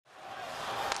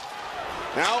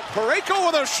Now Parayko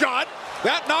with a shot.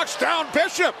 That knocks down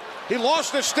Bishop. He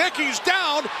lost his stick. He's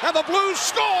down. And the Blues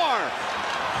score.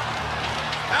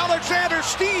 Alexander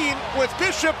Steen with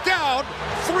Bishop down.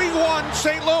 3-1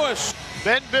 St. Louis.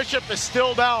 Ben Bishop is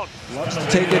still down.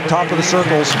 Take it top of the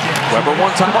circles. Weber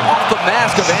one time off the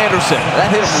mask of Anderson. That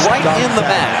hit him right in the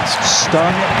mask.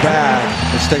 Stunned bad.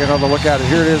 Let's take another look at it.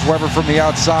 Here it is. Weber from the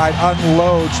outside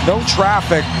unloads. No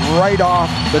traffic right off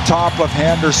the top of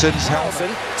Henderson's helmet.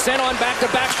 Sent on back to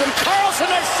Backstrom. Carlson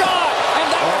a shot.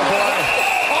 And that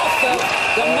off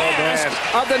the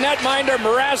mask of the netminder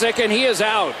Mrazek, and he is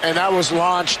out. And that was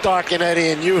launched, Doc and Eddie,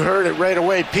 and you heard it right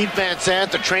away. Pete Van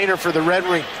Sant, the trainer for the Red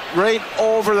Wing, right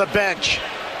over the bench.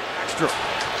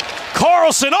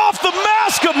 Carlson off the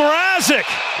mask of Mrazek.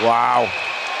 Wow.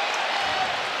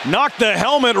 Knocked the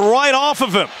helmet right off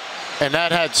of him. And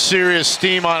that had serious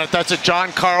steam on it. That's a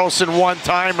John Carlson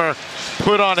one-timer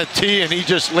put on a tee, and he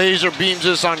just laser beams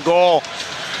this on goal.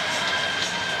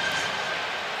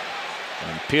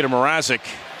 And Peter Mrazek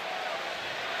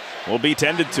will be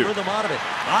tended to. Rhythm out of it.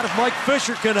 Out if Mike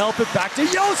Fisher can help it. Back to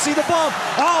Yossi, the bump.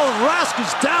 Oh, Rask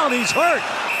is down. He's hurt.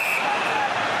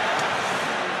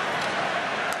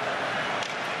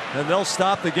 And they'll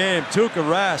stop the game. Tuukka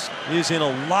Rask, he's in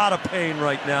a lot of pain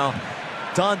right now.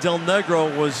 Don Del Negro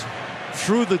was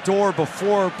through the door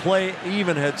before play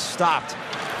even had stopped.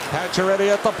 Pacioretty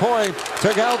at the point to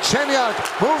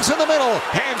Galchenyuk. Moves in the middle.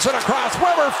 Hands it across.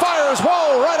 Weber fires.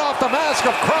 Whoa, right off the mask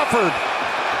of Crawford.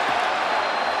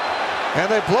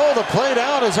 And they blow the play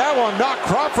down as that one knocked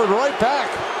Crawford right back.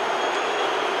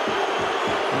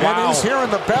 Wow. And he's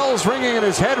hearing the bells ringing in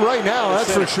his head right now,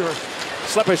 that's for sure.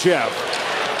 Slepyshev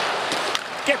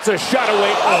gets a shot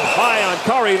away up high on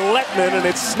Kari Lettinen, and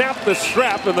it snapped the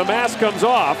strap, and the mask comes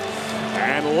off.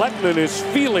 And Lettinen is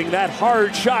feeling that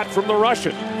hard shot from the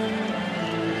Russian.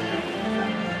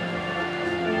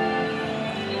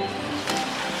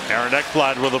 Aaron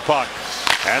Ekblad with the puck.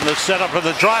 And the setup of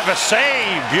the drive, a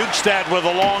save. Bukestad with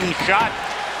a long shot.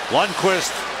 Lundqvist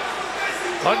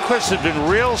had been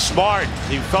real smart.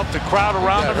 He felt the crowd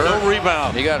around him, no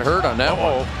rebound. He got hurt on that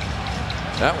one.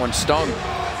 That one stung.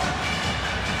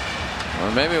 Or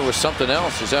maybe it was something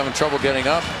else. He's having trouble getting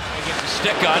up. He gets a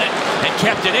stick on it and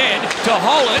kept it in to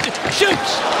Holland.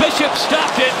 Shoots. Bishop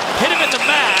stopped it, hit him in the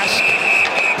mask,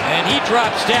 and he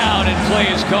drops down and play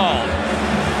is called.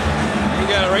 He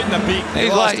got it right in the beak.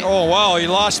 Oh, wow. He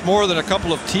lost more than a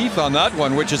couple of teeth on that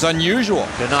one, which is unusual.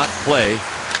 Did not play.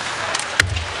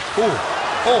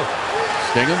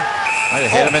 Sting him? I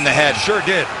hit him in the head. Sure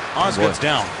did. Osgood's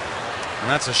down. And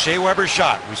that's a Shea Weber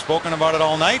shot. We've spoken about it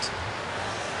all night.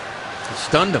 He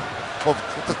stunned him. Well,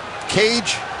 the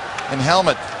cage and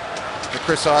helmet that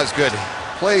Chris Osgood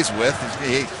plays with,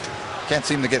 he can't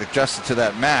seem to get adjusted to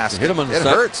that mask. Hit him in it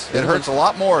hurts. It hurts a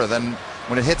lot more than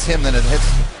when it hits him than it hits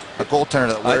a goaltender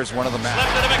that wears one of the masks.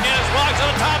 Left to McGinnis, walks on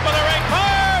the top of the ring,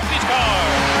 curves, he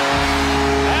scores!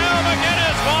 Al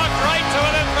McGinnis walked right to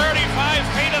within 35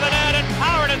 feet of the net and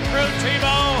powered it through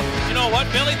Tebow. You know what,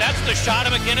 Billy? That's the shot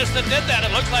of McGinnis that did that.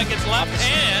 It looks like it's left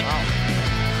hand. Wow.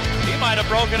 He might have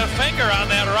broken a finger on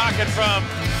that rocket from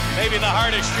maybe the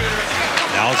hardest shooter.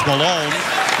 Now it's Malone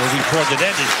moving toward the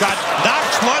net. His shot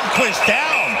knocks Lundqvist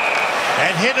down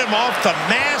and hit him off the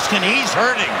mask, and he's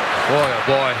hurting. Boy, oh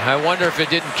boy. I wonder if it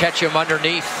didn't catch him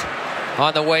underneath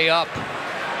on the way up.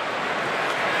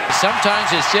 Sometimes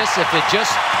it's just if it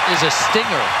just is a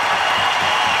stinger.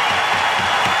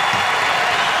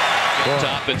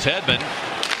 Top, it's Hedman.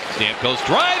 Stamkos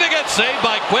driving it, saved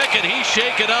by Quick, and he's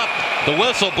shaken up. The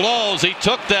whistle blows. He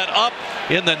took that up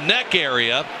in the neck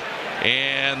area,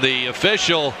 and the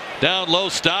official down low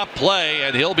stopped play,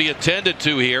 and he'll be attended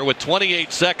to here with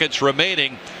 28 seconds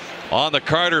remaining on the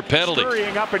Carter penalty.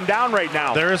 Scurrying up and down right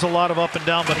now. There is a lot of up and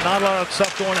down, but not a lot of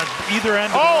stuff going on either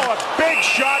end. Oh, a big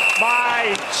shot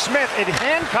by Smith. It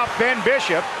handcuffed Ben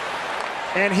Bishop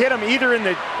and hit him either in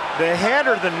the head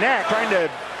or the neck, trying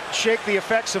to shake the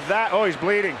effects of that. Oh, he's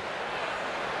bleeding.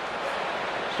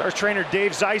 Stars trainer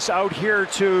Dave Zeiss out here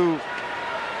to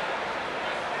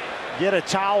get a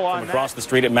towel on across the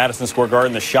street at Madison Square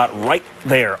Garden. The shot right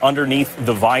there underneath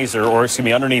the visor, or excuse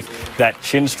me, underneath that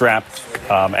chin strap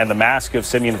and the mask of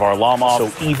Semyon Varlamov.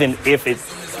 So even if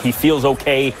he feels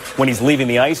okay when he's leaving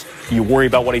the ice, you worry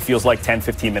about what he feels like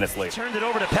 10-15 minutes later. Turned it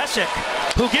over to Pesek,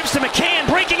 who gives to McCann,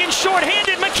 breaking in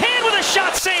short-handed. McCann with a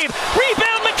shot save.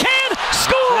 Rebound, McCann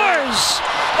scores!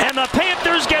 And the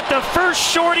Panthers get the first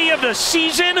shorty of the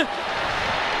season.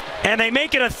 And they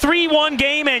make it a 3-1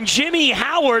 game, and Jimmy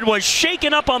Howard was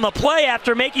shaken up on the play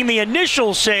after making the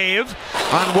initial save.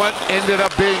 On what ended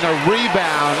up being a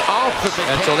rebound off the...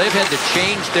 And so they've had to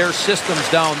change their systems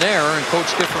down there and coach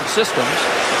different systems.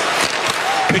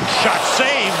 Big shot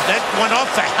save. That went off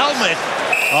the helmet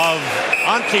of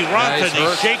Antti Raanta. Nice,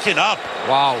 He's shaken up.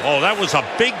 Wow. Oh, that was a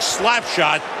big slap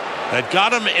shot that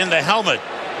got him in the helmet.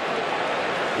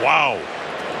 Wow.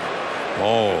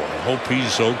 Oh, I hope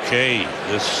he's okay.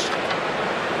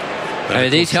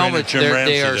 These helmets,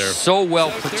 they are so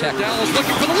well protected. Dallas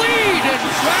looking for the lead, and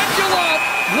Radulov,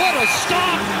 what a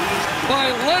stop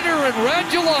by Leonard, and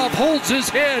Radulov holds his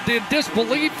head in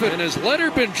disbelief, and has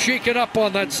Leonard been shaken up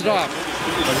on that stop?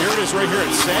 But here it is right here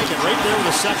at Sagan, right there in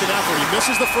the second effort. He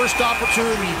misses the first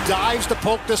opportunity, he dives to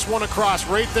poke this one across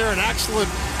right there. An excellent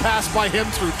pass by him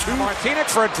through two. Martinic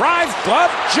for a drive,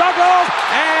 glove, juggled,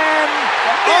 and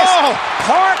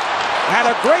Park had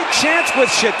a great chance with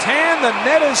Shatan. The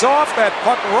net is off. That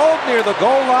puck rolled near the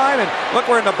goal line, and look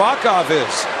where Nabokov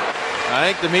is.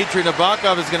 I think Dmitry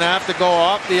Nabokov is going to have to go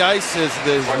off the ice. His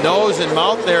nose and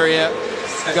mouth area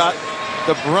got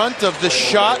the brunt of the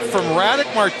shot from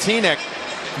Radek Martinic.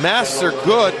 Masks are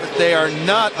good, but they are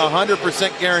not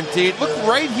 100% guaranteed. Look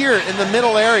right here in the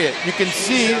middle area. You can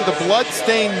see the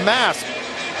blood-stained mask.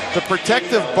 The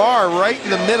protective bar right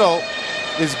in the middle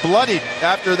is bloodied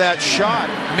after that shot.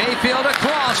 Mayfield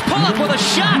across. Pulock with a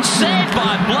shot saved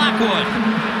by Blackwood.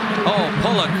 Oh,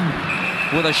 Pulock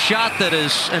with a shot that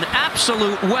is an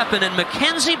absolute weapon, and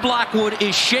Mackenzie Blackwood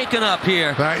is shaken up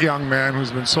here. That young man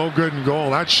who's been so good in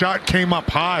goal, that shot came up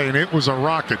high and it was a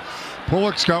rocket.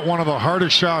 Pulock's got one of the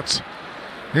hardest shots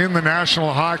in the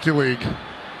National Hockey League.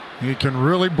 He can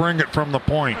really bring it from the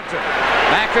point.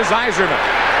 Back is Yzerman.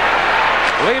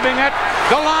 Leaving it.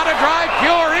 Gallant a drive,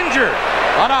 pure injured.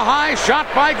 On a high shot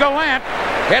by Gallant.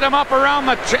 Hit him up around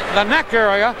the neck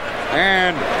area.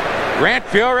 And Grant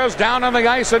Fiora's down on the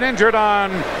ice and injured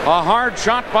on a hard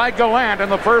shot by Gallant,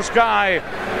 and the first guy.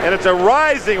 And it's a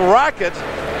rising rocket,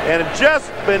 and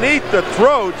just beneath the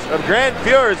throat of Grant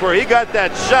Fuhr is where he got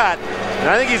that shot. And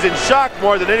I think he's in shock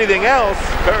more than anything else.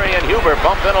 Curry and Huber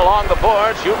bumped in along the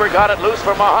boards. Huber got it loose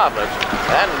for Mahovlich.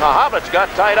 And Mahovlich got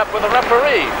tied up with the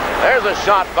referee. There's a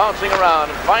shot bouncing around.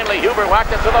 And finally Huber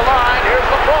whacked it to the line. Here's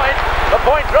the point. The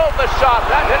point drove the shot.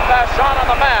 That hit Vachon on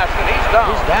the mask, and he's down.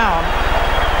 He's down.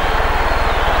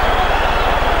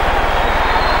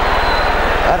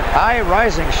 That high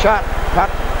rising shot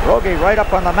got Rogie right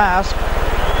up on the mask.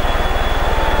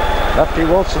 Lefty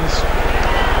Wilson's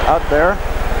out there.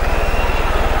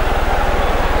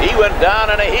 He went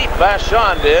down in a heap,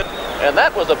 Vachon did, and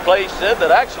that was a play, Sid, that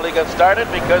actually got started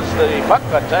because the puck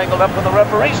got tangled up in the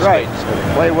referee's right. skates.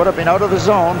 The play would have been out of the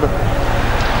zone, but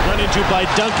run into by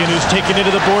Duncan, who's taken into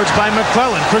the boards by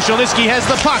McClellan. Krushelnyski has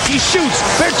the puck. He shoots.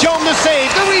 Berthiaume the save.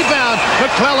 The rebound.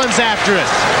 McClellan's after it.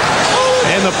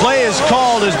 And the play is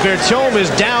called as Berthiaume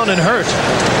is down and hurt.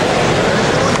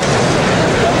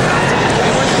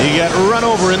 He got run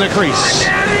over in the crease,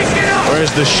 whereas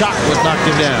the shot was knocked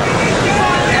him down.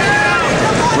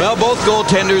 Well, both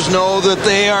goaltenders know that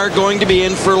they are going to be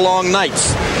in for long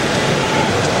nights.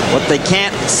 What they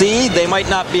can't see, they might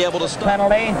not be able to stop.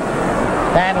 Penalty.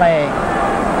 Stanley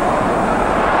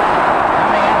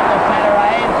coming into the center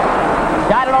ice.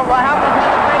 Got it over Mahovlich on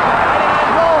the break. Right in on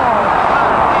goal.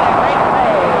 Made a great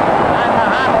save on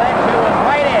Mahovlich, who was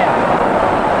right in.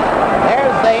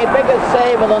 There's the biggest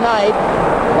save of the night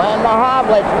when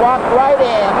Mahovlich walked right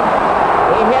in.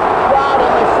 He hit Stroud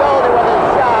in the shoulder with his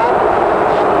shot,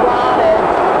 and Stroud is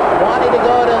wanting to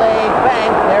go to the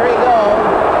bench. There he goes.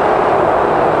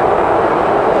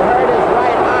 He hurt his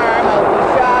right arm as the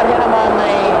shot hit him on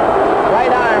the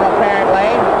right arm,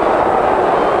 apparently.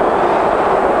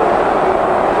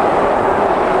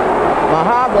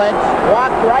 Mahovlich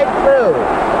walked right through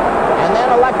and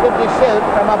then elected to shoot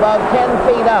from about 10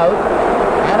 feet out,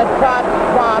 and it caught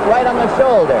Stroud right on the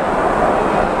shoulder.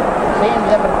 Seems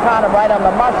as if it caught him right on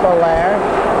the muscle there.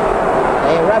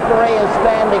 The referee is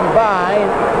standing by,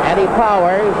 Eddie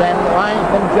Powers, and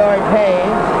linesman George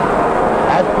Hayes,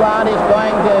 as Stroud is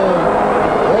going to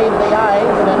leave the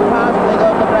ice and possibly go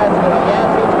to the dressing room. Yes,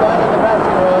 he's going to the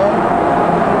dressing room,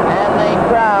 and the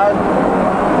crowd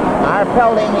are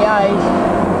pelting the ice,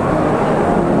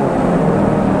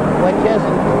 which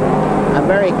isn't a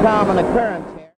very common occurrence.